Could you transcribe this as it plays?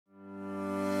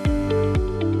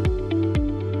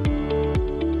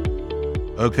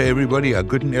Okay, everybody, a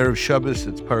good and Erev Shabbos.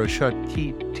 It's Parshat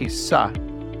Ki Tisa,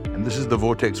 and this is the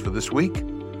vortex for this week.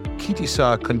 Ki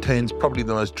Tisa contains probably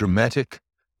the most dramatic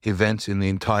events in the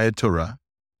entire Torah.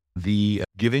 The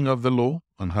giving of the law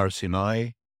on Har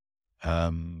Sinai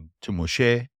to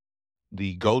Moshe,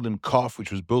 the golden calf,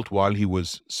 which was built while he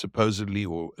was supposedly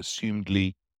or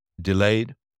assumedly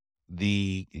delayed,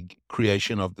 the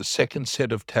creation of the second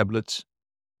set of tablets,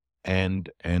 and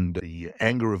the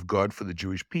anger of God for the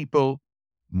Jewish people.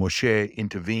 Moshe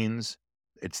intervenes.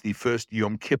 It's the first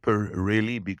Yom Kippur,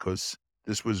 really, because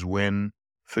this was when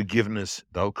forgiveness,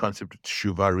 the whole concept of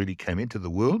Teshuvah, really came into the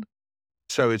world.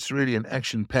 So it's really an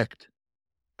action-packed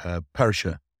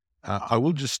Parsha. I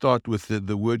will just start with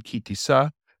the word Ki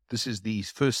Tisa. This is the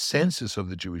first census of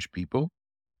the Jewish people.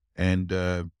 And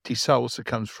Tisa also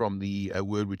comes from the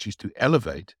word which is to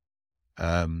elevate.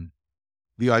 The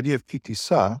idea of Ki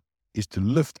Tisa is to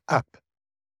lift up,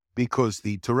 because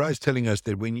the Torah is telling us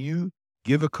that when you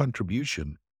give a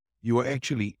contribution, you are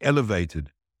actually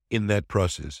elevated in that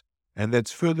process. And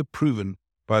that's further proven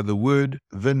by the word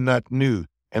v'natnu,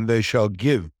 and they shall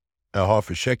give a half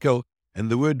a shekel. And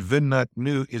the word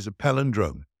v'natnu is a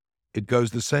palindrome. It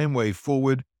goes the same way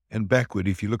forward and backward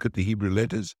if you look at the Hebrew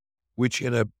letters, which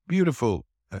in a beautiful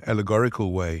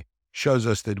allegorical way shows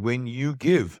us that when you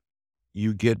give,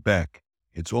 you get back.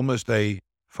 It's almost a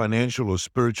financial or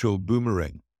spiritual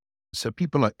boomerang. So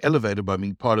people are elevated by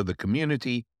being part of the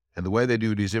community, and the way they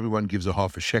do it is everyone gives a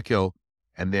half a shekel,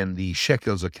 and then the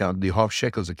half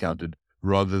shekels are counted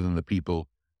rather than the people.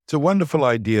 It's a wonderful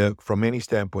idea from many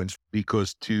standpoints,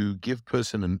 because to give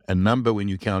person a number when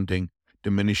you're counting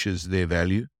diminishes their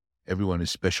value. Everyone is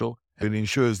special. It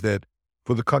ensures that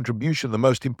for the contribution, the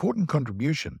most important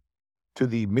contribution to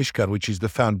the Mishkan, which is the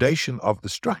foundation of the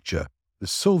structure, the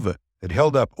silver that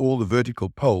held up all the vertical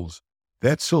poles,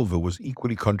 that silver was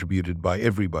equally contributed by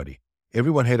everybody.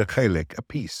 Everyone had a chelek, a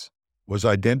piece, was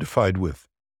identified with.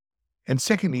 And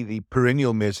secondly, the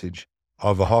perennial message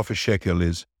of a half a shekel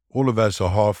is all of us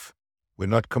are half. We're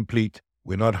not complete.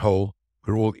 We're not whole.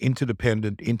 We're all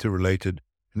interdependent, interrelated.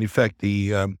 And in fact,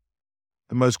 the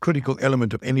most critical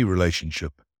element of any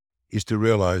relationship is to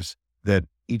realize that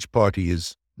each party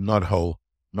is not whole,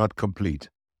 not complete.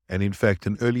 And in fact,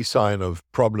 an early sign of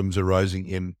problems arising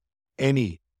in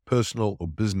any personal or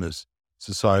business,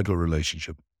 societal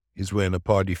relationship is when a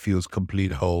party feels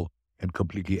complete, whole, and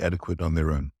completely adequate on their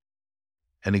own.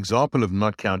 An example of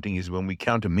not counting is when we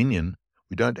count a minyan,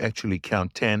 we don't actually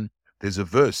count 10. There's a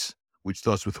verse which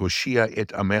starts with Hoshia et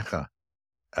Amecha,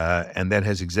 and that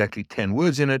has exactly 10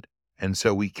 words in it, and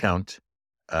so we count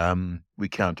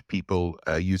people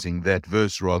using that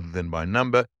verse rather than by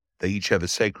number. They each have a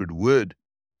sacred word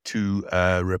to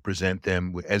represent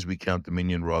them as we count the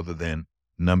minyan rather than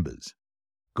numbers.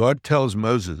 God tells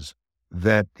Moses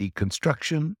that the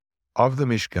construction of the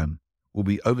Mishkan will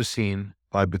be overseen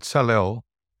by Bezalel,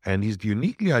 and he's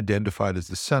uniquely identified as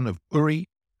the son of Uri,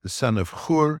 the son of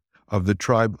Hur, of the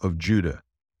tribe of Judah.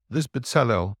 This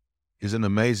Bezalel is an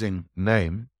amazing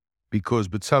name, because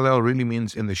Bezalel really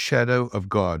means in the shadow of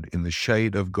God, in the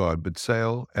shade of God,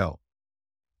 Bezalel.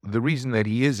 The reason that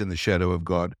he is in the shadow of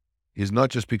God is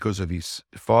not just because of his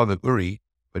father Uri,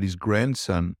 but his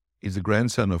grandson is the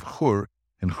grandson of Hur,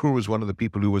 and Hur was one of the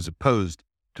people who was opposed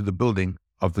to the building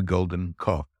of the golden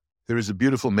calf. There is a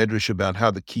beautiful medrash about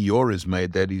how the kior is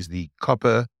made, that is the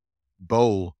copper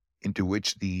bowl into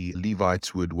which the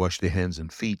Levites would wash their hands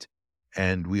and feet.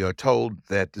 And we are told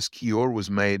that this kior was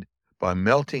made by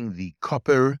melting the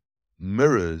copper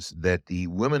mirrors that the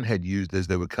women had used as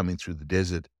they were coming through the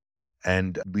desert.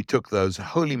 And we took those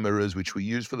holy mirrors, which were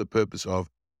used for the purpose of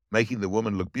making the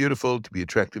woman look beautiful, to be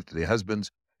attractive to their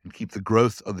husbands, and keep the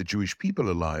growth of the Jewish people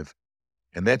alive.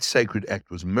 And that sacred act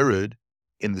was mirrored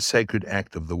in the sacred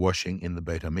act of the washing in the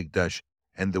Beit HaMikdash.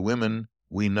 And the women,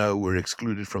 we know, were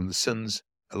excluded from the sins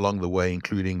along the way,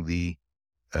 including the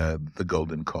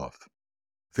golden calf.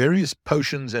 Various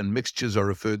potions and mixtures are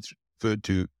referred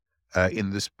to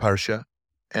in this parsha.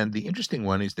 And the interesting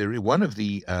one is one of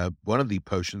the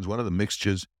potions, one of the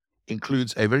mixtures,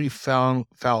 includes a very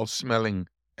foul-smelling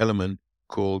element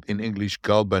called in English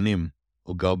galbanim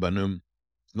or galbanum.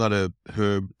 It's not a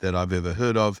herb that I've ever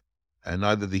heard of, and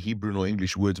neither the Hebrew nor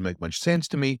English words make much sense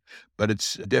to me, but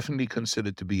it's definitely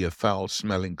considered to be a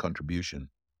foul-smelling contribution.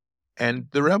 And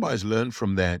the rabbis learned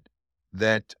from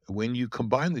that when you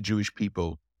combine the Jewish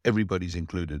people, everybody's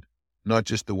included, not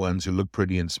just the ones who look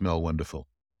pretty and smell wonderful.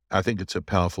 I think it's a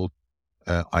powerful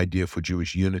idea for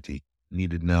Jewish unity,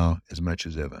 needed now as much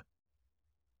as ever.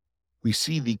 We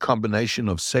see the combination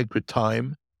of sacred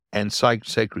time and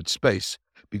sacred space,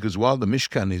 because while the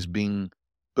Mishkan is being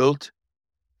built,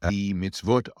 the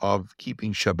mitzvot of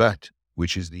keeping Shabbat,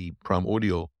 which is the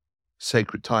primordial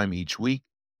sacred time each week,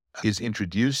 is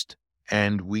introduced,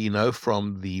 and we know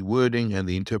from the wording and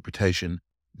the interpretation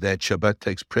that Shabbat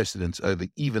takes precedence over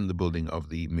even the building of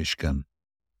the Mishkan.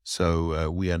 So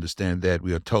we understand that.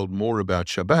 We are told more about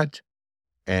Shabbat,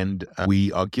 and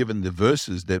we are given the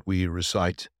verses that we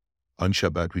recite on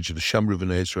Shabbat, which is Shamru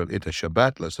v'nei Yisrael et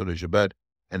Shabbat, Lasot Shabbat,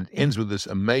 and it ends with this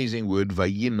amazing word,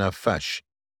 VaYinafash,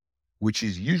 which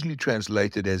is usually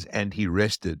translated as, and he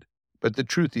rested. But the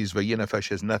truth is, VaYinafash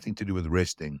has nothing to do with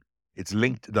resting. It's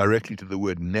linked directly to the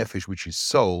word nefesh, which is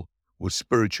soul or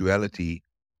spirituality.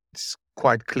 It's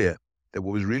quite clear that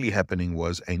what was really happening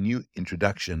was a new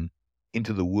introduction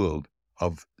into the world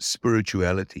of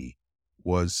spirituality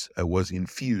was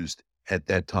infused at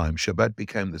that time. Shabbat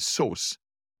became the source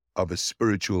of a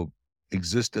spiritual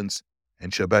existence,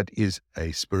 and Shabbat is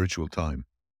a spiritual time.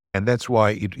 And that's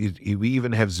why we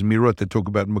even have Zmirot that talk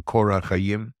about Makor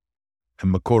HaChayim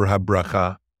and Makor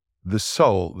HaBracha. The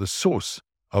soul, the source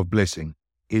of blessing,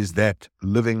 is that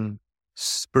living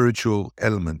spiritual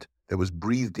element that was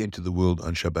breathed into the world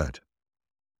on Shabbat.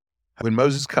 When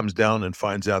Moses comes down and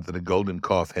finds out that a golden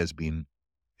calf has been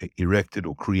erected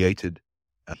or created,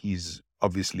 he's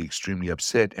obviously extremely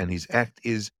upset, and his act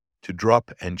is to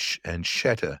drop and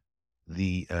shatter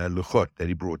the luchot that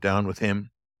he brought down with him.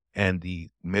 And the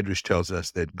Medrash tells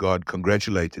us that God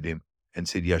congratulated him and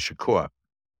said, Yashakor,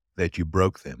 that you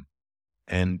broke them.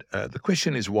 And the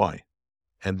question is why?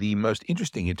 And the most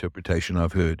interesting interpretation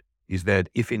I've heard is that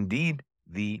if indeed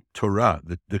the Torah,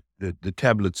 the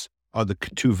tablets, are the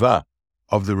ketuvah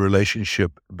of the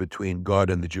relationship between God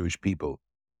and the Jewish people,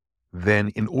 then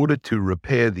in order to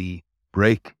repair the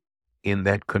break in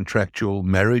that contractual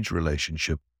marriage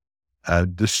relationship,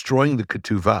 destroying the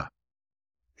ketuvah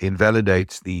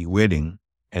invalidates the wedding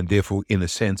and therefore, in a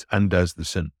sense, undoes the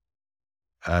sin.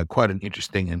 Quite an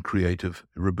interesting and creative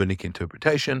rabbinic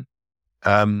interpretation.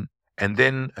 And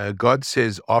then God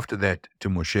says after that to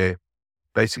Moshe,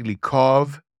 basically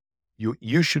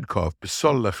you should carve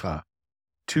besol lecha,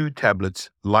 2 tablets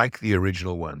like the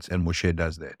original ones, and Moshe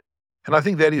does that. And I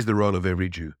think that is the role of every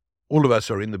Jew. All of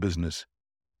us are in the business,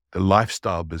 the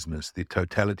lifestyle business. The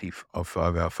totality of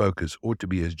our focus ought to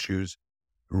be as Jews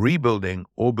rebuilding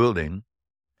or building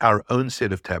our own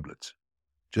set of tablets.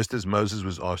 Just as Moses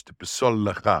was asked to besol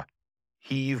lecha,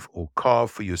 heave or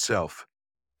carve for yourself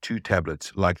 2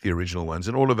 tablets like the original ones.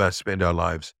 And all of us spend our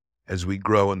lives as we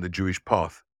grow on the Jewish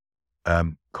path,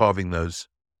 carving those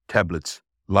tablets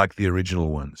like the original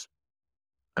ones.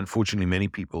 Unfortunately, many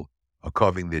people are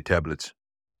carving their tablets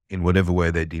in whatever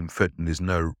way they deem fit, and there's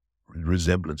no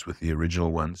resemblance with the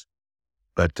original ones.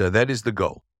 But that is the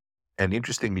goal. And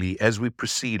interestingly, as we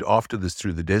proceed after this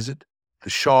through the desert, the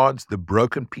shards, the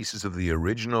broken pieces of the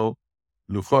original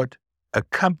luchot,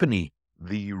 accompany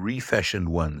the refashioned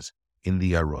ones in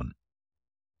the Aron.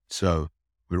 So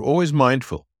we're always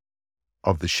mindful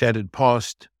of the shattered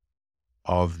past,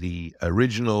 of the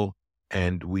original,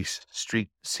 and we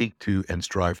seek to and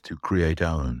strive to create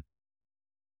our own.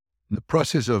 The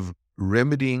process of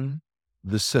remedying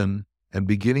the sin and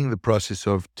beginning the process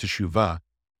of teshuvah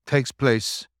takes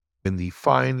place when the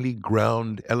finely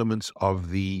ground elements of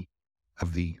the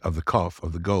calf,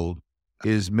 of the gold,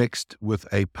 is mixed with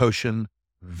a potion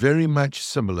very much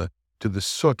similar to the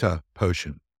sota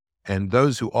potion. And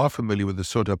those who are familiar with the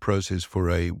sota process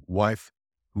for a wife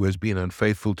who has been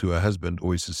unfaithful to her husband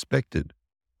or is suspected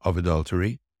of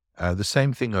adultery, the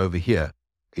same thing over here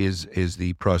is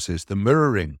the process, the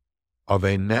mirroring of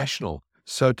a national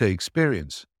sota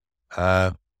experience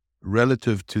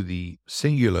relative to the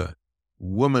singular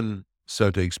woman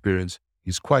sota experience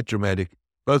is quite dramatic.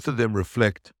 Both of them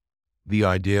reflect the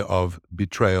idea of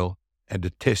betrayal and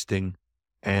a testing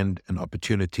and an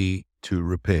opportunity to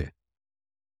repair.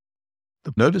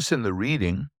 Notice in the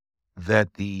reading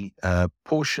that the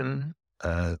portion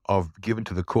given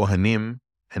to the Kohanim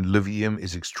and Leviim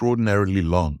is extraordinarily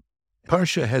long.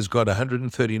 Parsha has got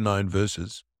 139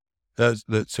 verses. The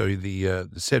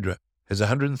Sedra has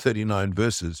 139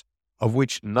 verses, of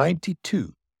which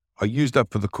 92 are used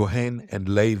up for the Kohen and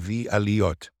Levi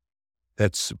aliyot.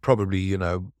 That's probably,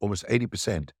 almost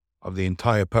 80% of the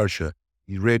entire Parsha.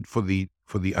 He read for the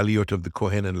aliyot of the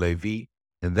Kohen and Levi,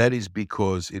 and that is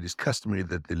because it is customary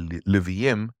that the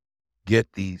Leviim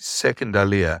get the second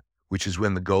aliyah, which is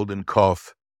when the golden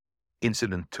calf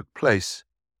incident took place,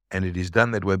 and it is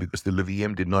done that way because the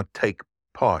Leviim did not take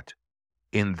part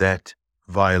in that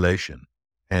violation,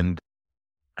 and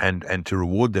to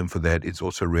reward them for that, it's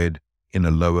also read in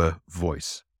a lower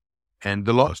voice. And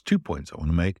the last 2 points I want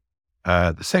to make.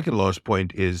 The second last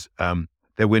point is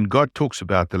that when God talks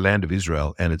about the land of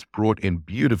Israel, and it's brought in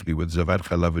beautifully with Zavad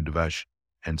Chalav Udvash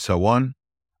and so on,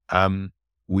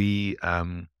 we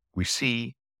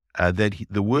see that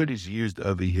the word is used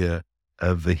over here,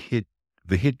 v'hit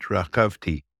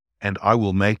rakavti, and I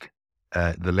will make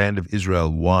the land of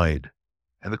Israel wide.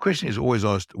 And the question is always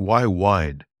asked, why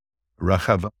wide?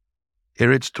 Rachava,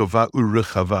 Eretz Tova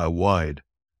Urechava, wide.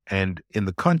 And in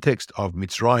the context of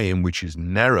Mitzrayim, which is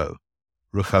narrow,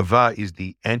 Rechava is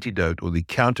the antidote or the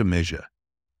countermeasure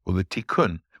or the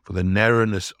tikkun for the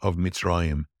narrowness of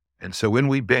Mitzrayim. And so when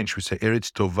we bench, we say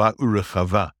Eretz Tova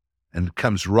Urechava, and it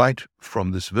comes right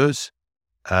from this verse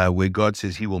where God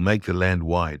says he will make the land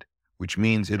wide, which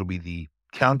means it'll be the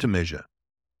countermeasure,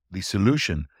 the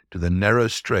solution to the narrow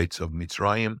straits of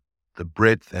Mitzrayim, the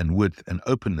breadth and width and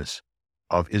openness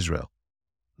of Israel.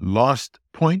 Last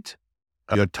point,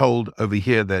 you're told over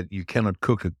here that you cannot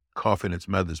cook a calf in its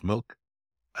mother's milk,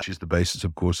 which is the basis,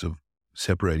 of course, of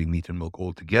separating meat and milk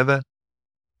altogether.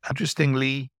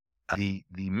 Interestingly, the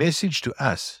message to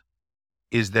us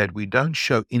is that we don't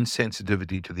show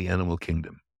insensitivity to the animal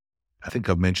kingdom. I think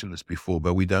I've mentioned this before,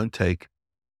 but we don't take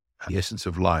the essence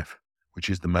of life, which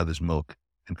is the mother's milk,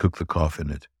 and cook the calf in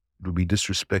it. It would be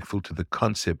disrespectful to the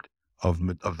concept of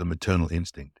the maternal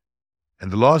instinct.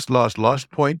 And the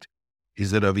last point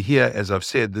is that over here, as I've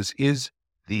said, this is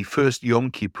the first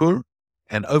Yom Kippur,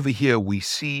 and over here we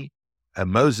see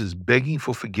Moses begging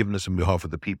for forgiveness on behalf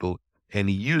of the people, and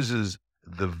he uses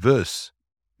the verse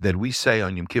that we say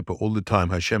on Yom Kippur all the time,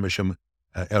 Hashem, Hashem,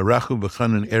 Erachu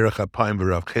v'chanan erech apayim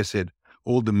v'rav chesed,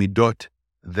 all the midot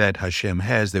that Hashem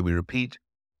has that we repeat,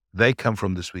 they come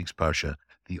from this week's Parsha,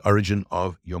 the origin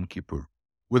of Yom Kippur.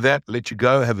 With that, let you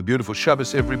go. Have a beautiful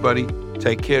Shabbos, everybody.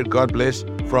 Take care. God bless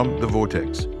from the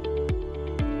Vortex.